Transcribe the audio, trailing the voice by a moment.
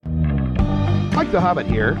Mike the Hobbit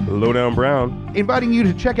here. Lowdown Brown. Inviting you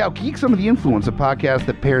to check out Geeks Under the Influence, a podcast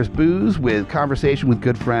that pairs booze with conversation with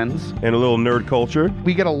good friends. And a little nerd culture.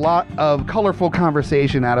 We get a lot of colorful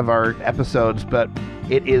conversation out of our episodes, but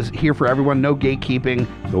it is here for everyone. No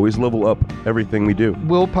gatekeeping. Always level up everything we do.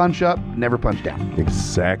 We'll punch up, never punch down.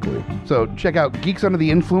 Exactly. So check out Geeks Under the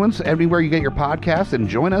Influence anywhere you get your podcasts and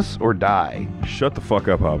join us or die. Shut the fuck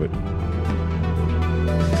up, Hobbit.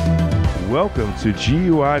 Welcome to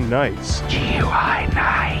GUI Nights. GUI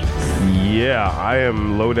Nights. Yeah, I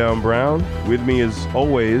am Lowdown Brown. With me as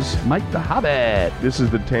always, Mike the Hobbit. this is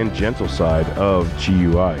the tangential side of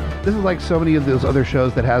GUI. This is like so many of those other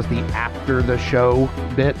shows that has the after the show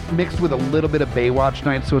bit mixed with a little bit of Baywatch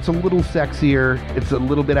Nights, so it's a little sexier. It's a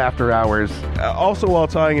little bit after hours. Also while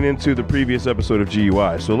tying it into the previous episode of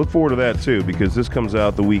GUI. So look forward to that too, because this comes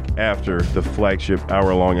out the week after the flagship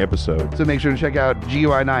hour-long episode. So make sure to check out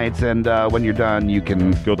GUI Nights, and when you're done, you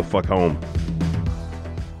can Go the fuck home.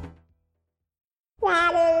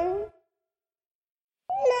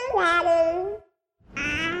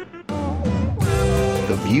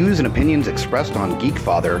 The views and opinions expressed on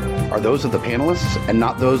Geekfather are those of the panelists and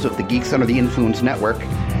not those of the Geeks Under the Influence Network,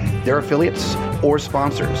 their affiliates, or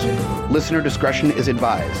sponsors. Listener discretion is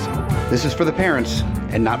advised. This is for the parents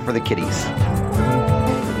and not for the kiddies.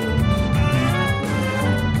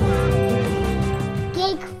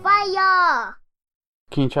 Geekfire!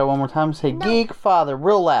 Can you try one more time? Say Geekfather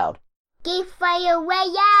real loud. Geekfire way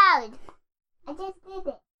out! I just did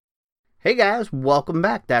it. Hey guys, welcome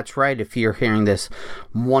back. That's right, if you're hearing this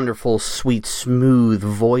wonderful, sweet, smooth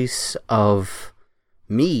voice of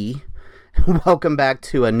me, welcome back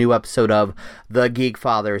to a new episode of The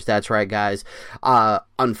Geekfathers. That's right, guys.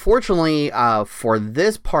 Unfortunately, for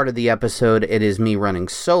this part of the episode, it is me running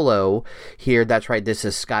solo here. That's right, this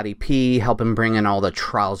is Scotty P, helping bring in all the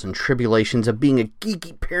trials and tribulations of being a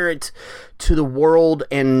geeky parent to the world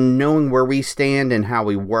and knowing where we stand and how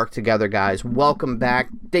we work together, guys. Welcome back.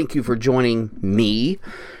 Thank you for joining me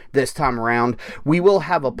this time around. We will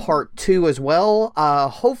have a part 2 as well,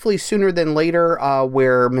 hopefully sooner than later,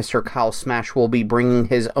 where Mr. Kyle Smash will be bringing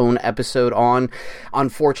his own episode on.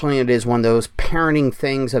 Unfortunately, it is one of those parenting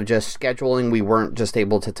things of just scheduling. We weren't just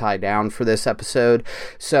able to tie down for this episode.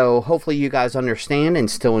 So hopefully you guys understand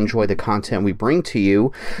and still enjoy the content we bring to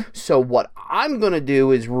you. So what I'm going to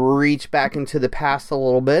do is reach back into the past a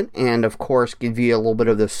little bit and, of course, give you a little bit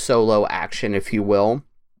of the solo action, if you will.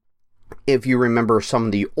 If you remember some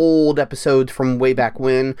of the old episodes from way back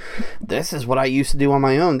when, this is what I used to do on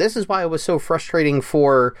my own. This is why it was so frustrating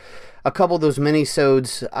for a couple of those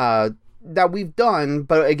mini-sodes that we've done.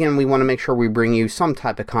 But again, we want to make sure we bring you some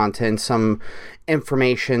type of content, some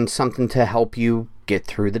information, something to help you get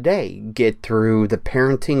through the day, get through the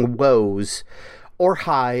parenting woes or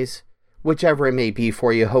highs, whichever it may be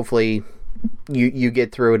for you. Hopefully you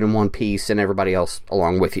get through it in one piece and everybody else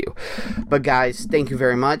along with you. But guys, thank you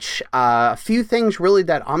very much. A few things really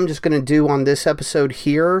that I'm just going to do on this episode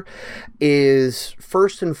here is,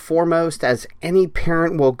 first and foremost, as any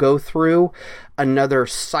parent will go through, another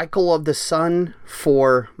cycle of the sun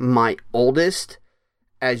for my oldest.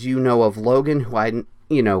 As you know of Logan, who I,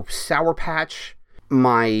 Sour Patch,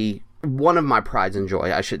 one of my prides and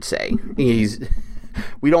joy, I should say.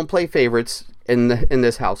 We don't play favorites in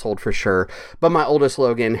this household for sure, but my oldest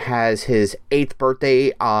Logan has his 8th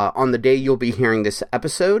birthday on the day you'll be hearing this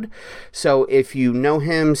episode. So if you know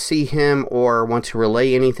him, see him, or want to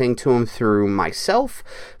relay anything to him through myself,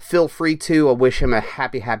 feel free to. I wish him a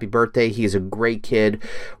happy birthday. He's a great kid.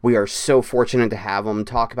 We are so fortunate to have him.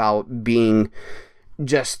 Talk about being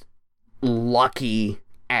just lucky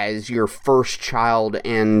as your first child.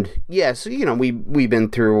 And yes, we've been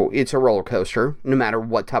through, it's a roller coaster no matter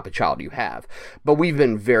what type of child you have, but we've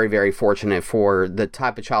been very, very fortunate for the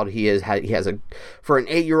type of child he is. He has for an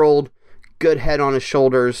 8-year-old, good head on his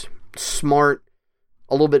shoulders, smart,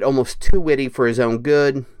 a little bit almost too witty for his own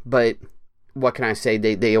good, but what can I say?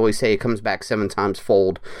 They always say it comes back 7 times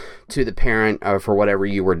fold to the parent for whatever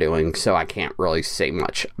you were doing, so I can't really say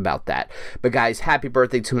much about that. But guys, happy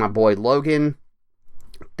birthday to my boy Logan.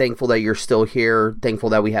 Thankful that you're still here. Thankful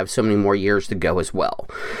that we have so many more years to go as well.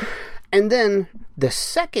 And then the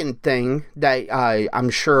second thing that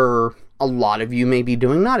I'm sure a lot of you may be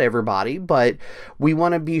doing, not everybody, but we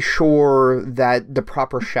want to be sure that the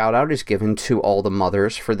proper shout out is given to all the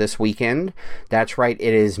mothers for this weekend. That's right,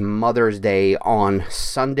 it is Mother's Day on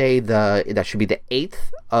Sunday, that should be the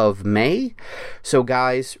 8th of May. So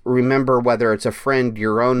guys, remember, whether it's a friend,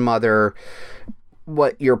 your own mother,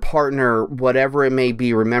 what your partner, whatever it may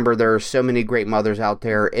be, remember there are so many great mothers out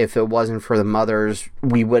there. If it wasn't for the mothers,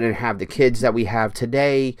 we wouldn't have the kids that we have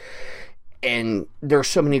today. And there's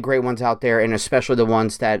so many great ones out there, and especially the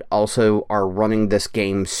ones that also are running this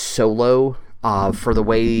game solo for the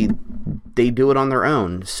way they do it on their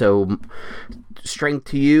own. So, strength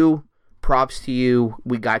to you, props to you,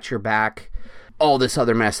 we got your back. All this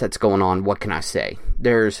other mess that's going on, what can I say?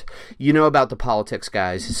 You know about the politics,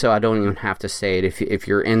 guys, so I don't even have to say it. If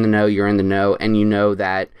you're in the know, you're in the know, and you know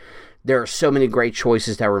that there are so many great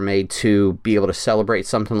choices that were made to be able to celebrate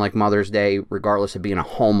something like Mother's Day, regardless of being a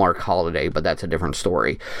Hallmark holiday, but that's a different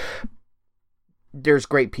story. There's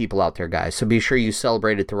great people out there, guys, so be sure you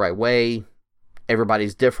celebrate it the right way.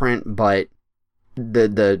 Everybody's different, but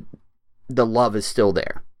the love is still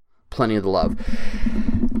there. Plenty of the love.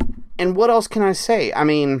 And what else can I say? I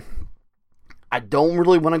mean, I don't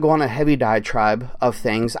really want to go on a heavy diatribe of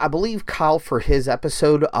things. I believe Kyle, for his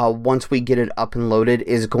episode, once we get it up and loaded,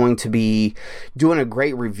 is going to be doing a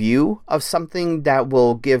great review of something that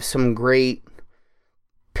will give some great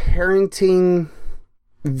parenting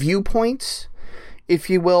viewpoints, if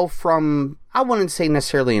you will, from, I wouldn't say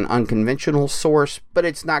necessarily an unconventional source, but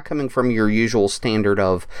it's not coming from your usual standard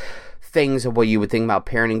of things of what you would think about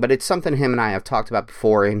parenting, but it's something him and I have talked about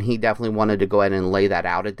before, and he definitely wanted to go ahead and lay that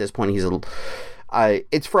out at this point.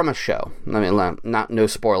 It's from a show. I mean, no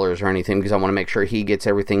spoilers or anything, because I want to make sure he gets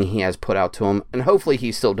everything he has put out to him, and hopefully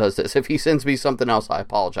he still does this. If he sends me something else, I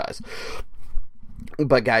apologize.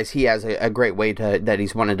 But guys, he has a great way that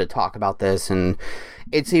he's wanted to talk about this, and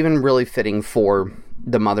it's even really fitting for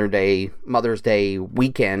the Mother's Day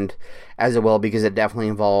weekend as well, because it definitely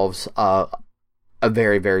involves a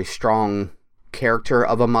very, very strong character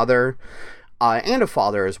of a mother and a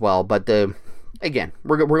father as well. But again,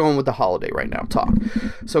 we're going with the holiday right now talk.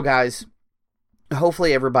 So guys,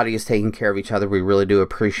 hopefully everybody is taking care of each other. We really do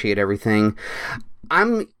appreciate everything.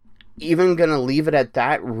 I'm even going to leave it at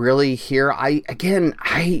that really here. I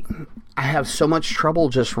have so much trouble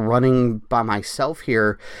just running by myself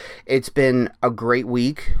here. It's been a great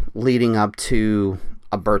week leading up to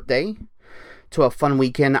a birthday, to a fun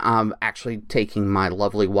weekend. I'm actually taking my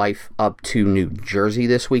lovely wife up to New Jersey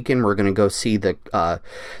this weekend. We're going to go see the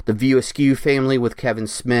View Askew family with Kevin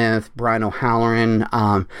Smith, Brian O'Halloran,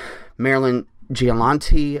 Marilyn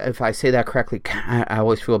Giolante, if I say that correctly. I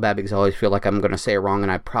always feel bad because I always feel like I'm going to say it wrong, and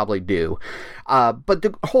I probably do. But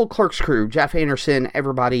the whole Clerks crew, Jeff Anderson,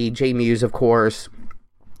 everybody, Jay Muse, of course.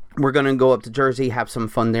 We're going to go up to Jersey, have some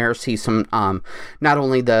fun there, see some, not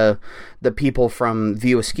only the people from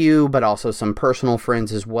View Askew, but also some personal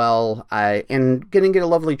friends as well, and going to get a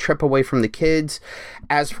lovely trip away from the kids.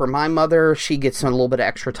 As for my mother, she gets a little bit of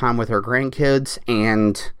extra time with her grandkids,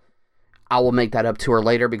 and I will make that up to her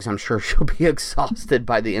later, because I'm sure she'll be exhausted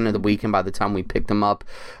by the end of the week, and by the time we pick them up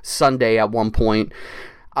Sunday at one point.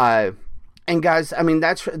 And guys, I mean,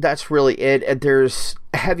 that's really it. There's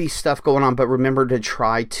heavy stuff going on, but remember to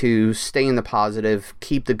try to stay in the positive,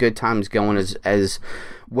 keep the good times going as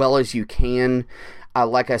well as you can.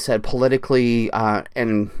 Like I said, politically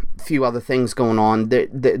and a few other things going on,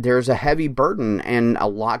 there's a heavy burden and a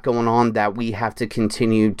lot going on that we have to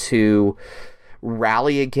continue to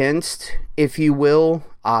rally against, if you will.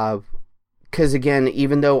 Because again,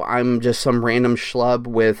 even though I'm just some random schlub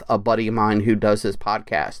with a buddy of mine who does this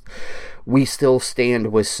podcast, we still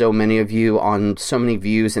stand with so many of you on so many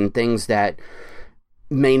views and things that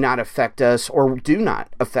may not affect us or do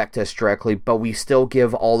not affect us directly, but we still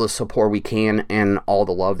give all the support we can and all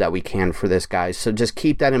the love that we can for this, guys. So just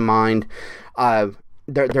keep that in mind.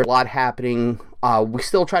 There's a lot happening. We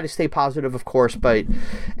still try to stay positive, of course, but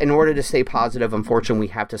in order to stay positive, unfortunately,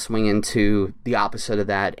 we have to swing into the opposite of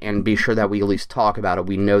that and be sure that we at least talk about it.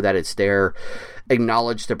 We know that it's there,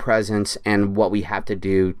 acknowledge the presence and what we have to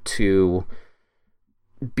do to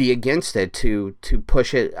be against it, to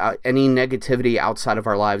push it, any negativity outside of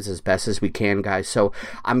our lives as best as we can, guys. So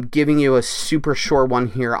I'm giving you a super short one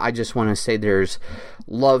here. I just want to say there's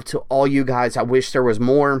love to all you guys. I wish there was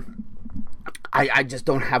more. I just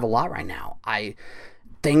don't have a lot right now.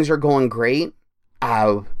 Things are going great.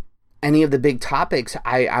 Any of the big topics,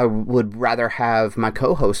 I would rather have my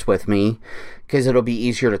co-host with me because it'll be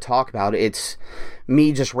easier to talk about. It's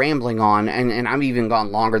me just rambling on, and I've even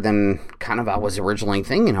gone longer than kind of I was originally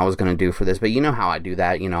thinking I was going to do for this, but you know how I do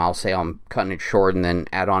that. You know, I'll say I'm cutting it short and then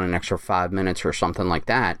add on an extra 5 minutes or something like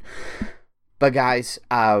that. But guys,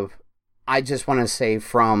 I just want to say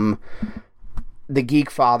from the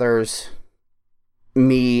Geekfathers,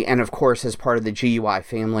 me, and of course as part of the GUI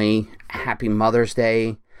family, happy Mother's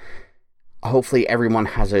Day. Hopefully everyone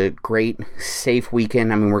has a great, safe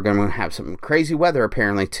weekend. I mean, we're going to have some crazy weather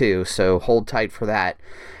apparently too, so hold tight for that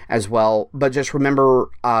as well. But just remember,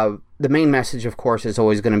 the main message, of course, is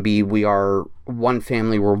always going to be we are one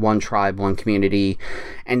family, we're one tribe, one community.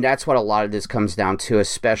 And that's what a lot of this comes down to,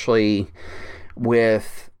 especially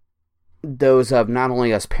with those of not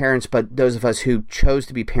only us parents, but those of us who chose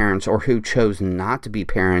to be parents or who chose not to be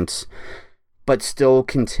parents, but still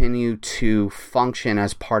continue to function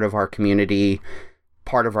as part of our community,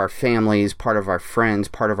 part of our families, part of our friends,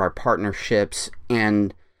 part of our partnerships,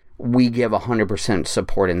 and we give 100%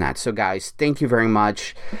 support in that. So guys, thank you very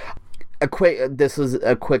much. This is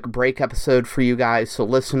a quick break episode for you guys, so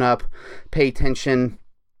listen up, pay attention.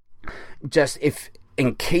 Just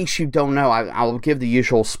in case you don't know, I'll give the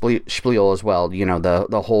usual spiel as well. You know,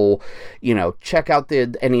 the whole, check out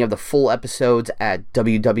any of the full episodes at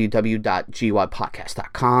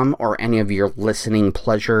www.gypodcast.com or any of your listening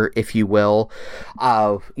pleasure, if you will.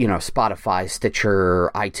 Spotify, Stitcher,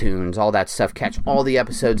 iTunes, all that stuff. Catch all the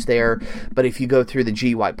episodes there. But if you go through the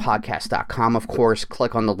gypodcast.com, of course,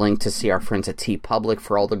 click on the link to see our friends at TeePublic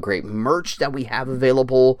for all the great merch that we have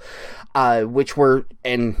available,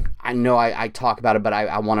 and I know I talk about it, but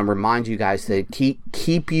I want to remind you guys to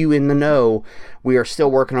keep you in the know. We are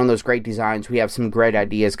still working on those great designs. We have some great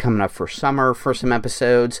ideas coming up for summer for some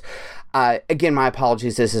episodes. Again, my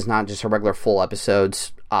apologies. This is not just a regular full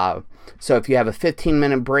episodes. So if you have a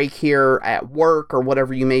 15-minute break here at work or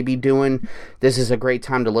whatever you may be doing, this is a great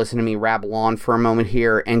time to listen to me rabble on for a moment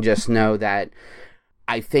here, and just know that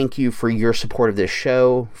I thank you for your support of this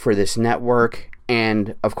show, for this network,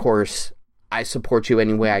 and of course, I support you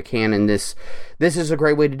any way I can, and this is a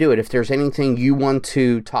great way to do it. If there's anything you want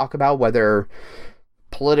to talk about, whether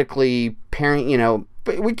politically, we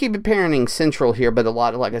keep it parenting central here, but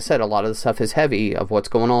like I said, a lot of the stuff is heavy of what's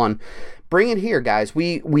going on. Bring it here, guys.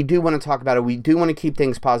 We do want to talk about it. We do want to keep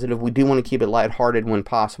things positive. We do want to keep it lighthearted when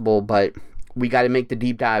possible, but we got to make the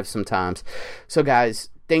deep dives sometimes. So, guys,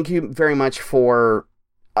 thank you very much for,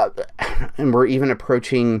 and we're even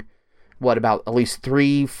approaching, about at least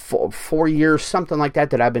 4 years, something like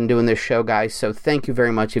that I've been doing this show, guys. So thank you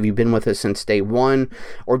very much if you've been with us since day one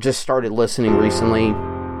or just started listening recently.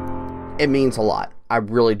 It means a lot. I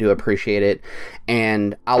really do appreciate it.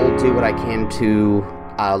 And I will do what I can to,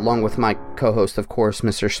 along with my co-host, of course,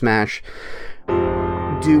 Mr. Smash,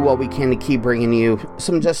 do what we can to keep bringing you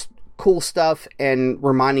some just cool stuff and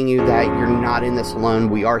reminding you that you're not in this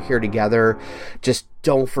alone. We are here together. Just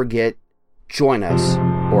don't forget, join us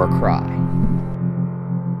or cry.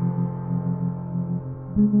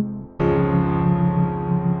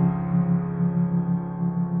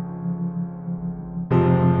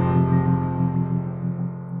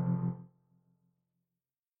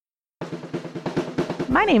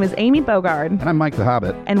 My name is Amy Bogard. And I'm Mike the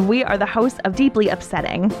Hobbit. And we are the hosts of Deeply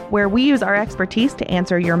Upsetting, where we use our expertise to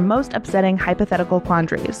answer your most upsetting hypothetical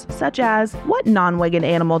quandaries, such as, what non-winged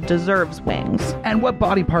animal deserves wings? And what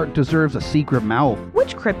body part deserves a secret mouth?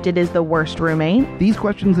 Which cryptid is the worst roommate? These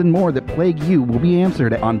questions and more that plague you will be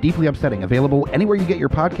answered on Deeply Upsetting, available anywhere you get your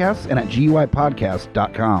podcasts and at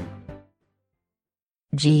GUIPodcast.com.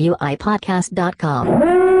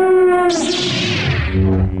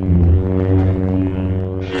 GUIPodcast.com.